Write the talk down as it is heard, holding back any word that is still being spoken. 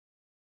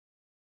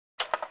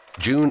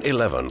June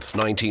 11th,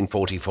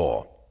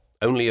 1944.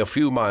 Only a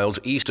few miles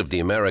east of the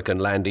American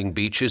landing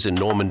beaches in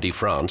Normandy,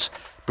 France,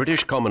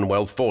 British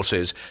Commonwealth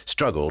forces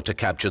struggle to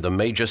capture the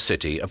major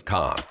city of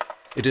Caen.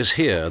 It is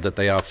here that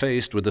they are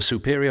faced with the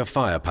superior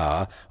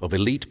firepower of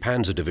elite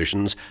panzer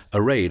divisions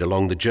arrayed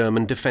along the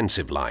German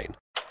defensive line.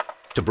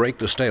 To break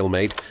the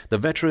stalemate, the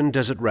veteran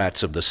desert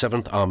rats of the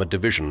 7th Armored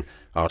Division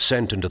are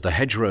sent into the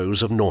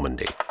hedgerows of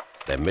Normandy.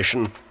 Their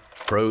mission?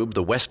 Probe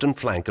the western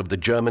flank of the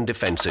German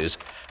defenses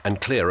and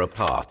clear a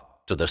path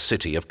to the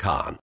city of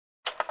Caen.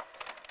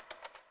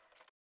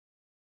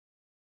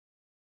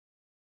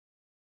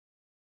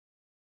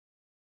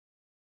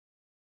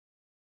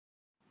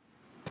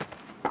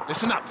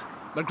 Listen up.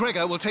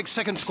 McGregor will take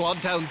second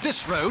squad down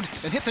this road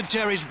and hit the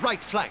Jerry's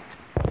right flank.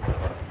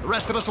 The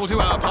rest of us will do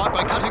our part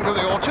by cutting through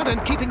the orchard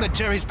and keeping the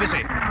Jerry's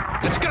busy.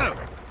 Let's go!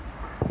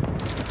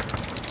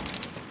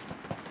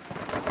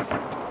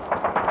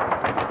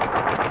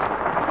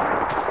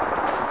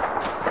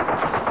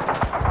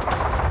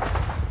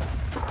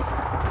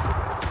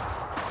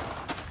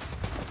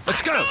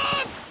 Let's go!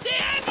 The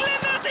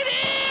Engländer sind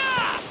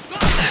hier!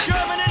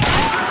 German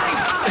infantry!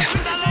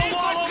 With the low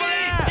wall over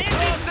there! In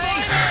this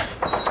place!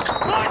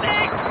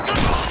 Vorsicht!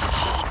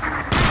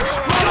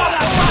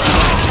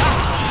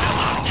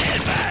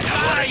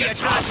 Hurry, you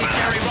dirty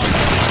Jerry Ross!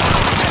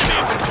 Enemy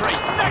infantry!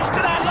 Next to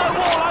that low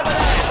wall over there!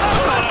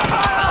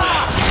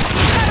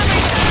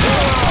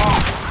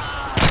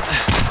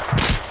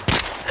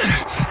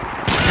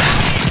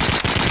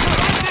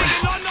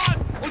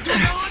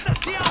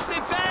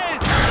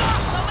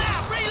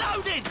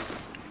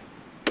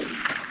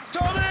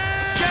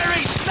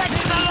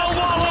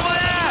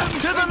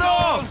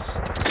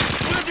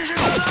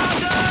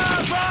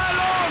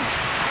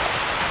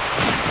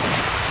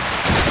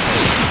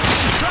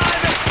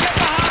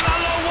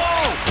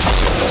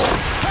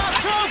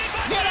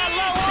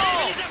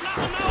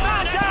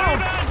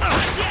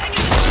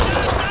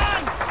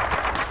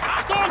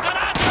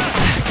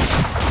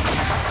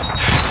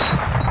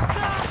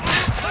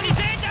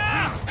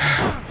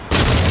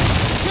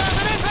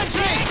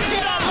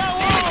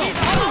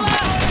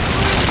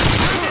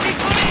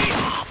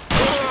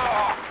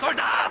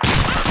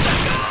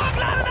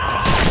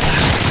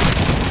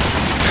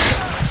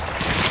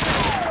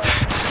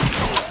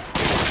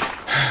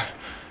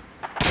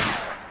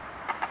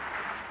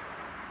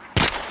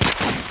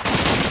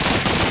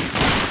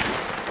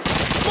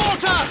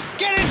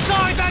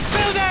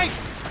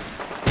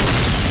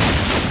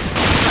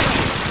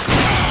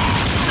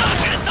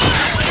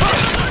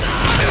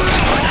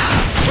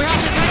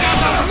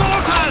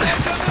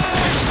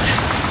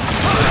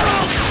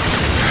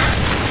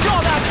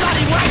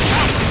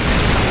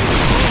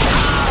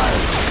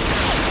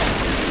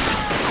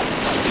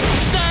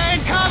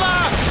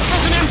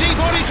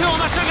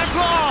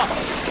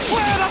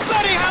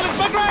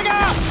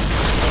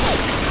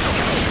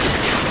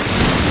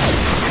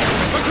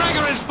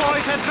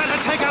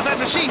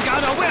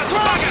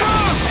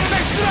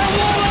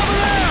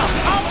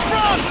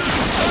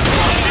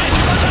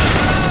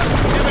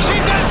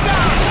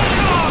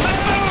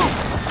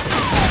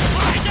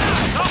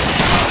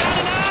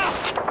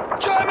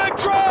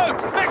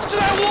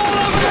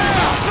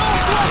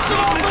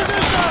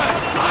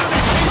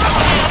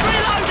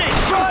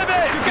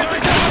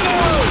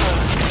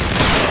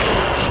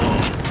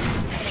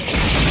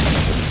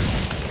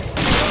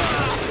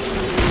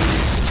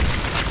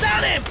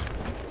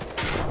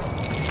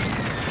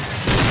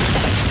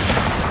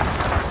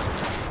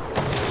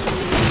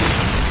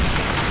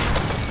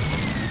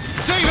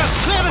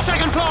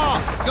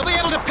 You'll be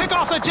able to pick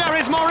off the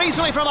Jerry's more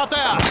easily from up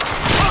there!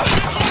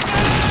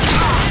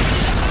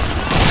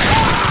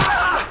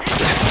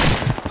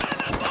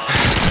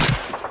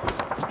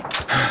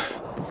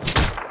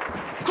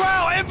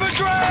 Grout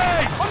infantry!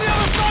 On the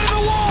other side of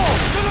the wall!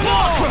 To the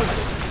north!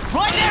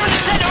 Right there in the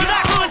centre of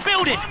that good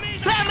building!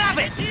 Let them have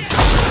it!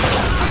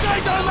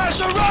 Potato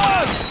masher,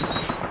 run!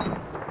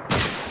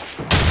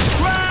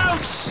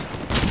 Grouts!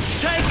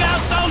 Take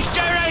out those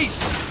Jerry's!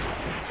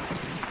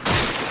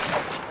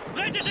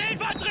 British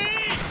infantry!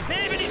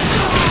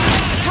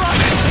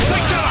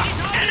 Take cover!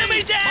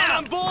 Enemy down!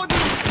 On board!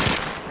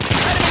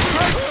 Enemy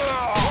troops!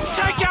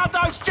 Take out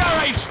those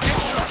Jerry's!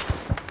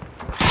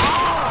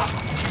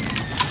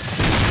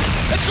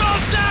 It's all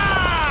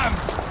down!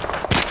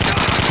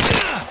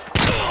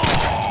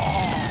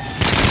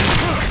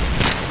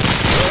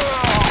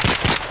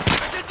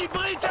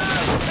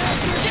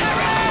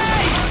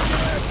 Jerry's!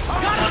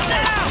 Cut them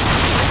down!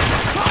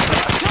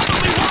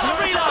 Cover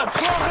me while I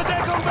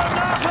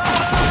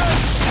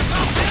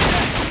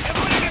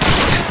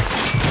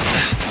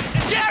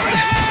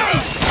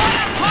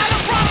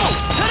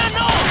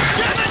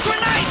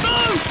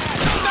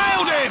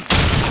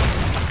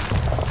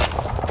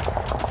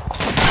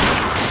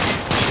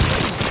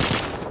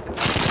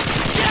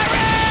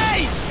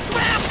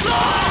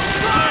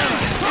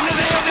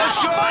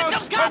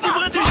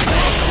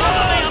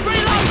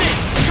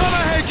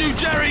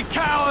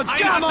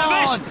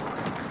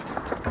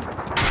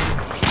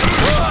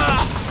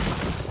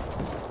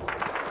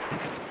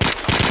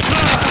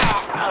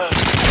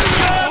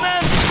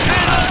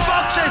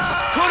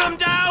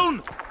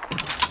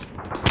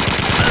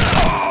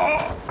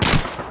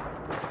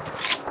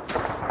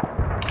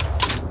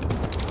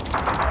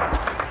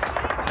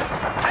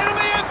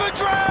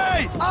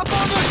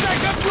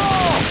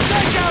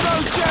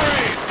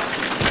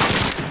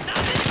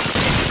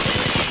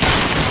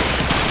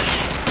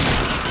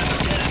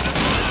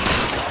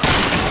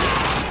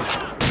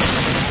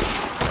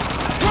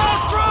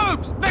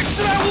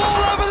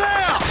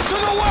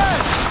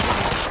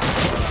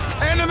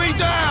Enemy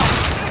down!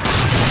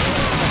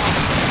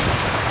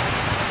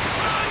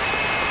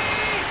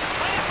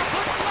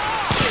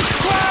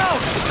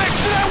 Ground! Next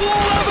to that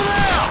wall over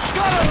there!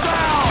 Got him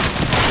down!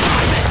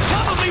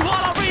 Cover me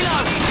while I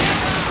reload!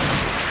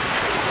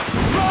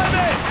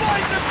 Private!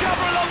 Find some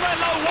cover along that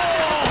low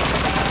wall!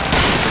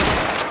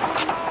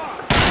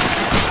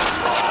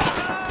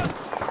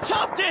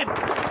 Chopped him!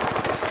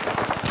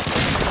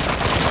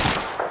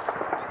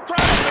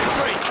 Ground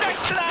infantry!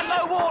 Next to that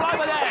low wall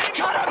over there!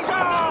 Cut him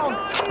down!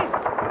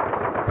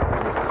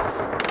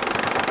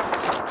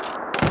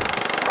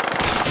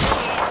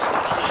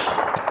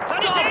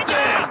 Dumped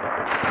him!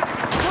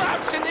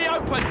 Crouch in the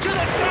open to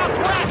the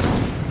southwest!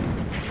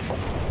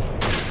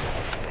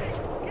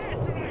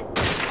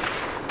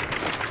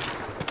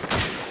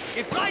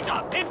 If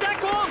Reiter, in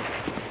Deckung!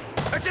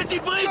 Es sind die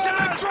Briten!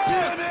 German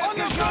troops! On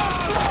the first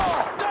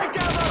floor! Take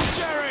out those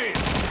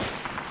Jerrys!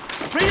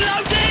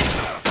 Reloading!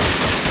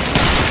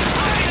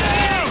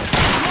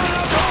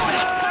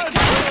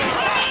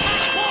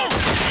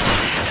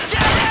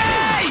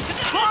 Jerry's!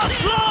 Fourth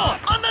floor!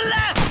 On the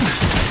left!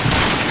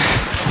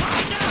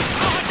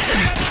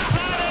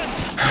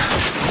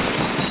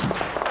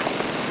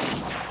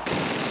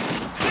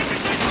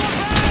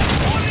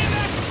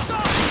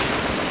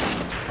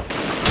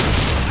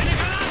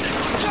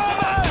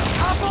 German!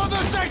 Up on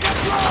the second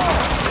floor!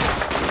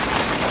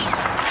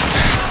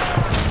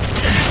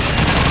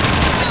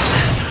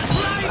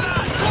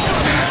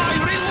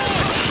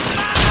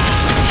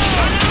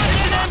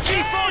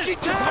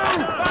 MG42!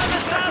 By the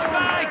south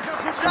banks!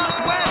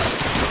 Southwest!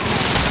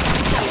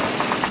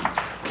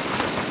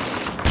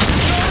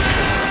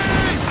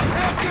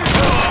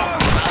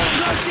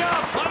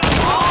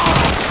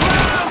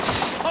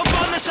 Up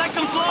on the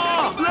second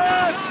floor!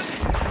 Left!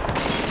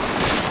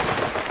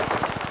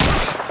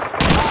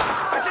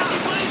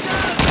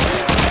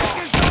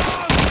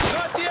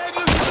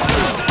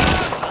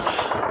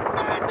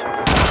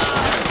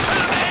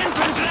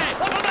 Infantry!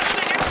 Up on the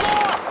second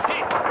floor!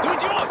 Hey, du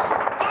Idiot!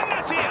 Fang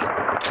das hier!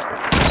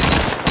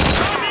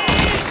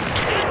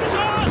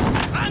 Schuss!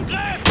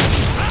 Angriff!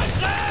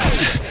 Angriff!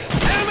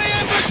 Enemy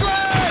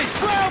infantry!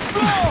 Ground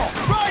floor!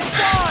 Right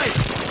side!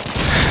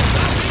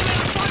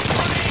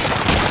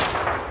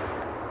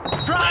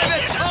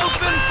 Private,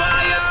 open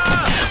fire!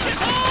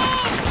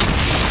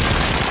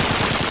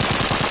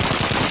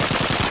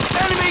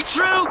 Enemy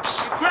troops!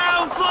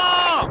 Ground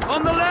floor!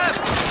 On the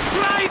left!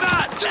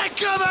 Private! Take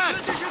cover!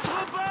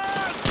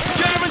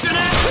 Germans in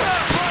action!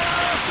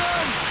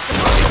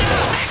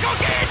 Deckung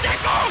geht!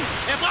 Deckung!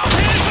 Er braucht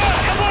Hilfe!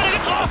 Er wurde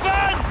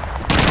getroffen!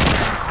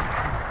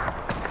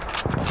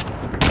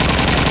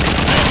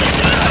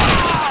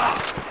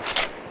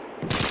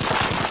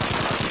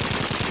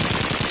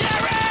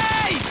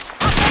 Jerry's!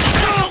 Up on the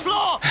second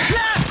floor!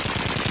 Left!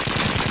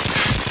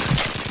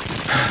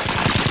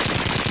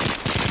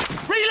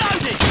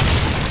 Reloading!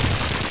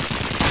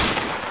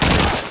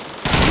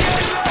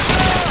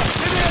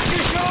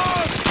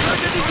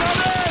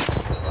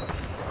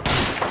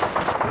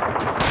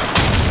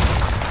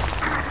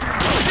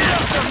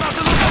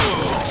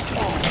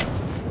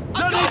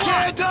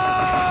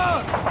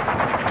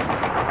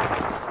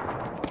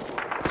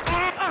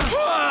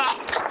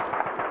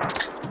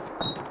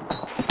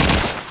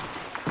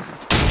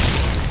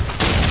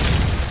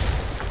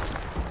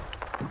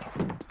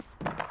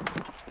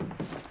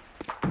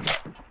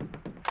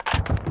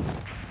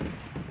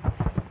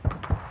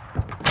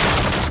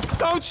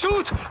 Don't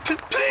shoot!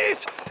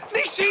 Please!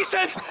 Nicht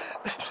schießen!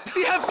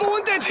 We have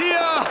wounded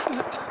here!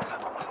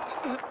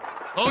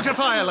 Hold your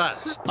fire,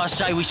 lads. I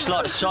say we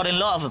slot the sodding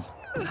lot of them.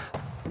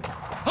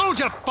 Hold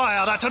your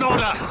fire, that's an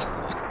order.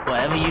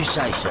 Whatever you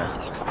say, sir.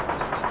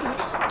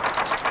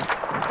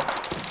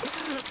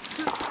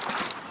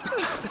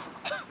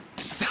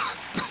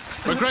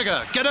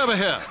 McGregor, get over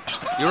here.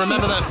 You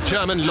remember that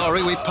German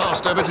lorry we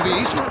passed over to the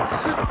east?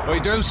 We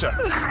do, sir.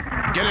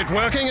 Get it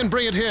working and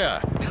bring it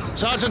here.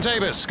 Sergeant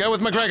Davis, go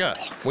with McGregor.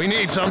 We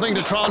need something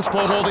to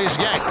transport all these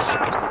Yanks.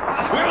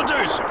 Will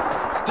do, sir.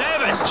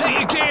 Davis, check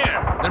your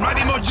gear. There might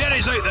be more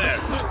Jerrys out there.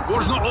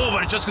 War's not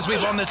over just because we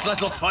won this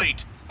little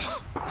fight.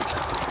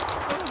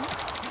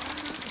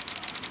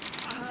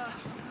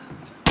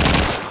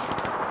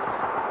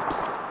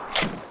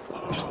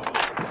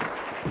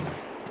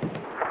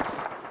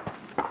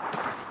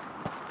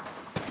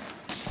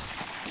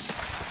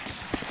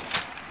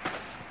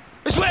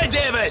 This way,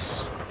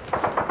 Davis!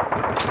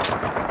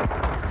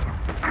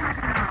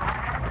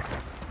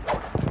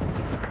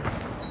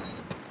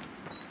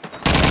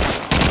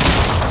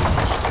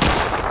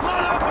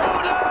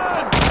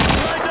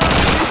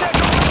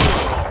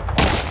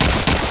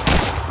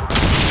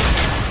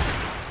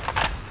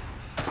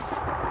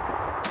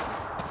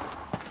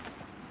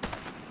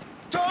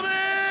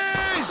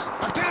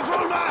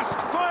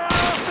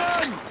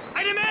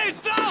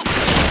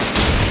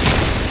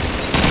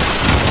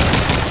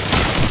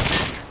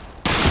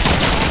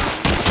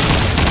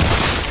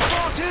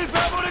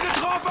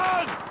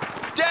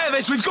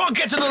 We've got to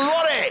get to the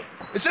lorry!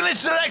 It's in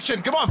this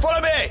direction! Come on, follow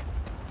me!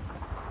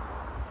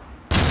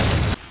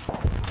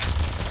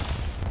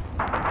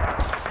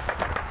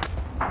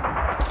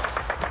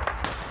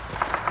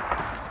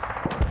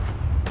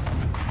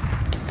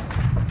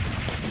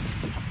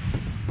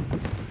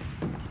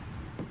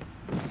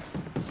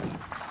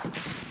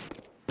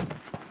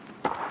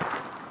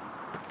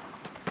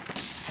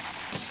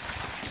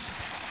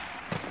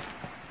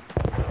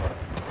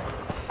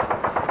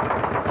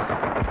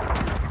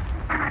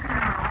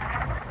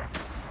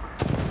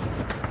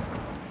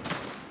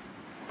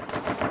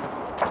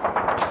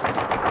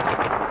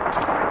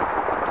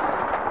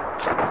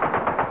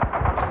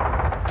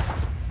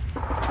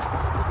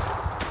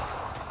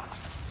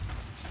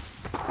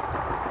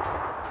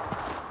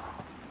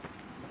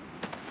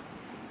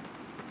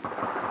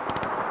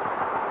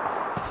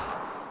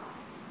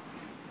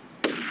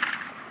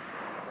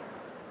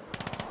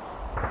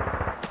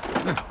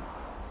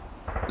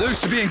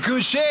 Looks to be in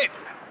good shape.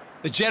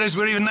 The Jerrys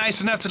were even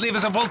nice enough to leave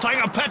us a full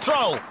tank of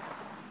petrol.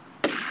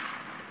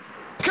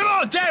 Come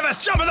on,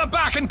 Davis, jump in the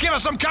back and give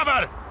us some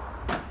cover!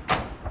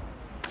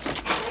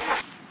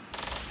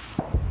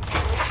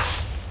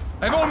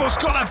 I've almost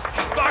got a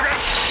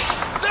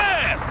bugger.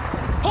 There!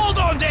 Hold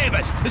on,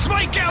 Davis! This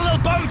might get a little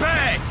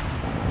bumpy!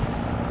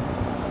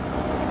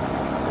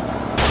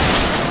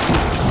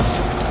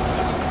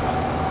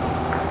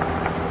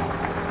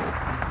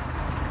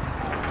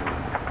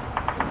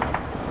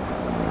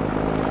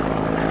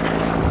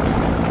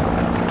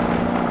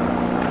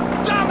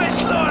 Damn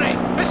this lorry!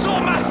 It's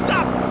all messed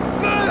up!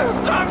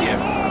 Move, damn you!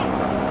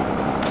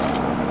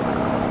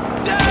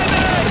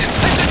 Davis!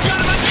 It's a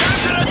German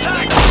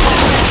counter-attack!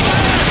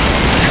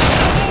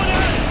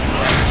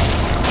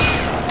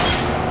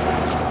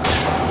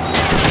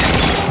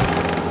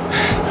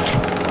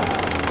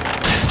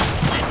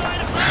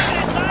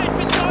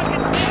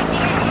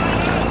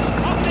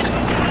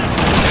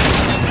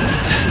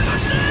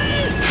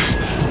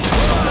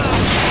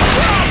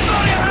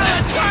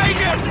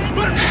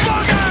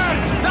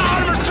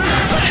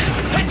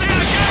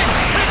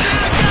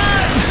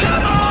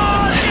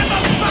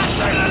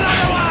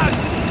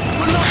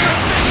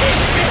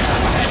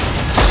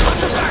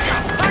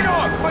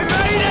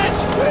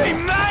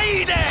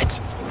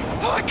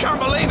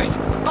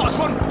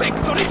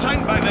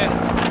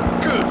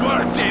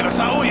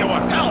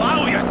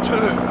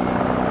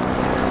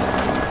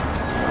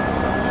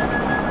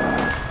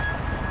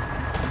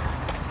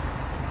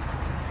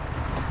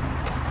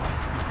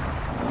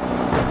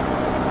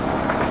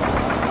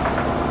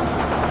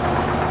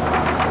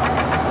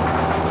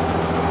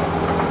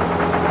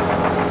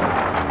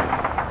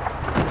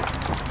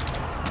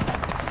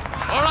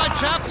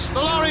 Chaps, the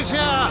lorry's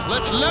here.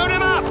 Let's load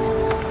him up.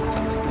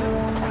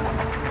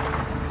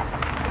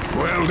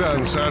 Well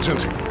done,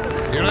 Sergeant.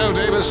 You know,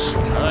 Davis,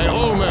 I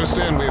almost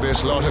envy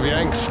this lot of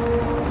Yanks.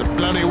 The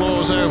bloody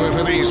war's over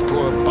for these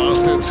poor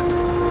bastards.